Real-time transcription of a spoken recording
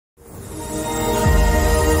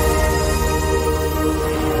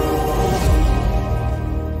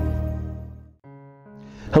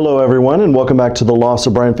Hello everyone, and welcome back to the Law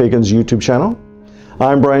of Bryan Fagan's YouTube channel.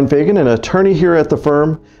 I'm Bryan Fagan, an attorney here at the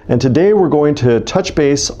firm, and today we're going to touch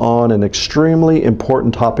base on an extremely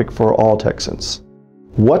important topic for all Texans.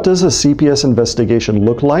 What does a CPS investigation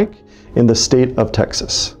look like in the state of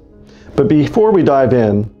Texas? But before we dive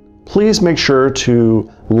in, please make sure to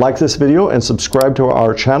like this video and subscribe to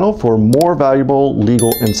our channel for more valuable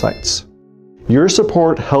legal insights. Your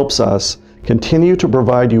support helps us continue to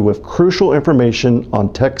provide you with crucial information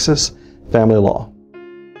on Texas family law.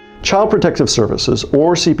 Child Protective Services,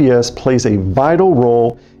 or CPS, plays a vital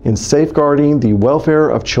role in safeguarding the welfare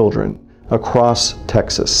of children across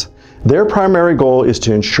Texas. Their primary goal is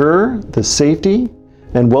to ensure the safety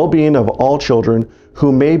and well-being of all children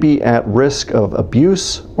who may be at risk of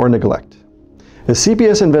abuse or neglect. A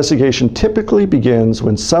CPS investigation typically begins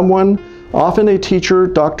when someone, often a teacher,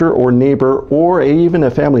 doctor, or neighbor, or even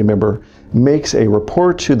a family member, makes a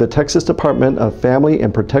report to the Texas Department of Family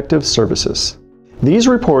and Protective Services. These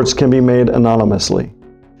reports can be made anonymously.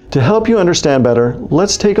 To help you understand better,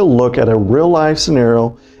 let's take a look at a real-life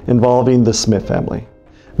scenario involving the Smith family.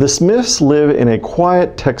 The Smiths live in a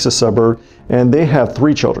quiet Texas suburb, and they have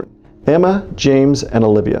 3 children, Emma, James, and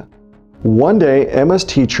Olivia. One day, Emma's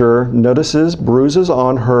teacher notices bruises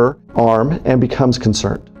on her arm and becomes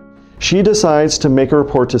concerned. She decides to make a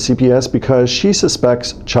report to CPS because she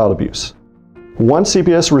suspects child abuse. Once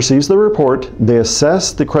CPS receives the report, they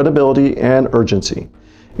assess the credibility and urgency.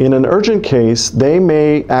 In an urgent case, they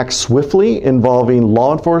may act swiftly, involving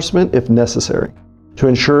law enforcement if necessary, to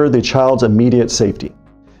ensure the child's immediate safety.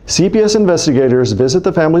 CPS investigators visit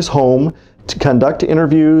the family's home to conduct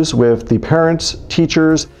interviews with the parents,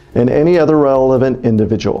 teachers, and any other relevant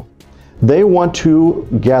individual. They want to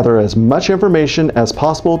gather as much information as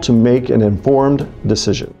possible to make an informed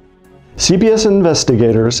decision. CPS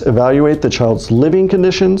investigators evaluate the child's living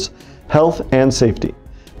conditions, health, and safety.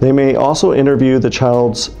 They may also interview the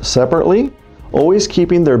child separately, always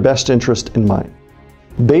keeping their best interest in mind.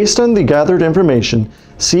 Based on the gathered information,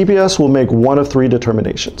 CPS will make one of 3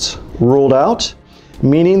 determinations. Ruled out,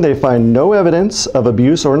 meaning they find no evidence of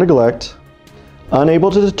abuse or neglect;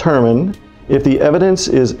 unable to determine, if the evidence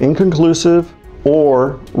is inconclusive;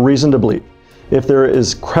 or reason to believe, if there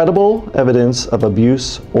is credible evidence of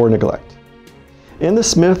abuse or neglect. In the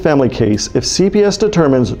Smith family case, if CPS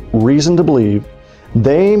determines reason to believe,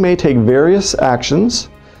 they may take various actions,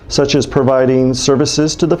 such as providing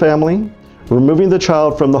services to the family, removing the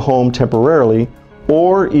child from the home temporarily,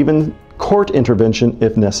 or even court intervention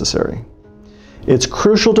if necessary. It's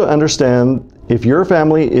crucial to understand, if your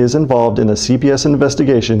family is involved in a CPS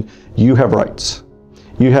investigation, you have rights.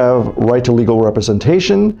 You have right to legal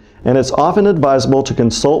representation, and it's often advisable to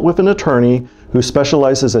consult with an attorney who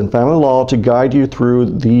specializes in family law to guide you through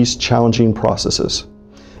these challenging processes.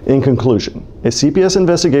 In conclusion, a CPS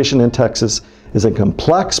investigation in Texas is a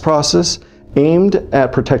complex process aimed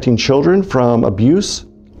at protecting children from abuse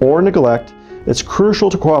or neglect. It's crucial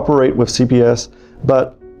to cooperate with CPS,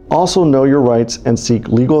 but also know your rights and seek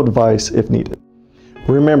legal advice if needed.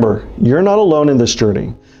 Remember, you're not alone in this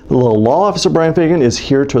journey. The Law Office of Bryan Fagan is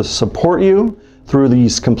here to support you through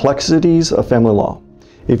these complexities of family law.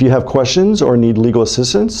 If you have questions or need legal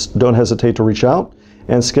assistance, don't hesitate to reach out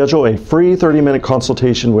and schedule a free 30-minute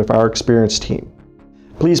consultation with our experienced team.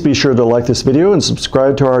 Please be sure to like this video and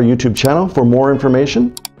subscribe to our YouTube channel for more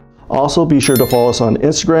information. Also, be sure to follow us on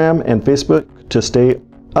Instagram and Facebook to stay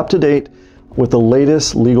up to date with the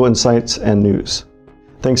latest legal insights and news.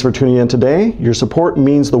 Thanks for tuning in today. Your support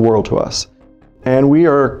means the world to us, and we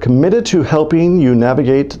are committed to helping you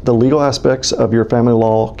navigate the legal aspects of your family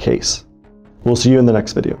law case. We'll see you in the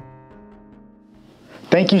next video.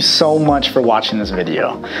 Thank you so much for watching this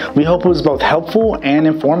video. We hope it was both helpful and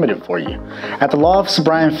informative for you. At the Law Office of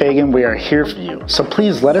Bryan Fagan, we are here for you, so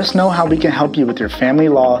please let us know how we can help you with your family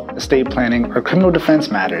law, estate planning, or criminal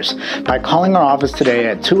defense matters by calling our office today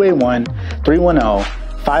at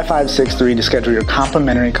 281-310-5563 to schedule your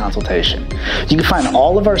complimentary consultation. You can find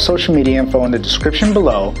all of our social media info in the description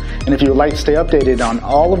below, and if you would like to stay updated on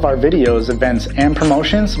all of our videos, events, and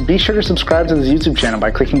promotions, be sure to subscribe to this YouTube channel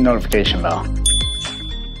by clicking the notification bell.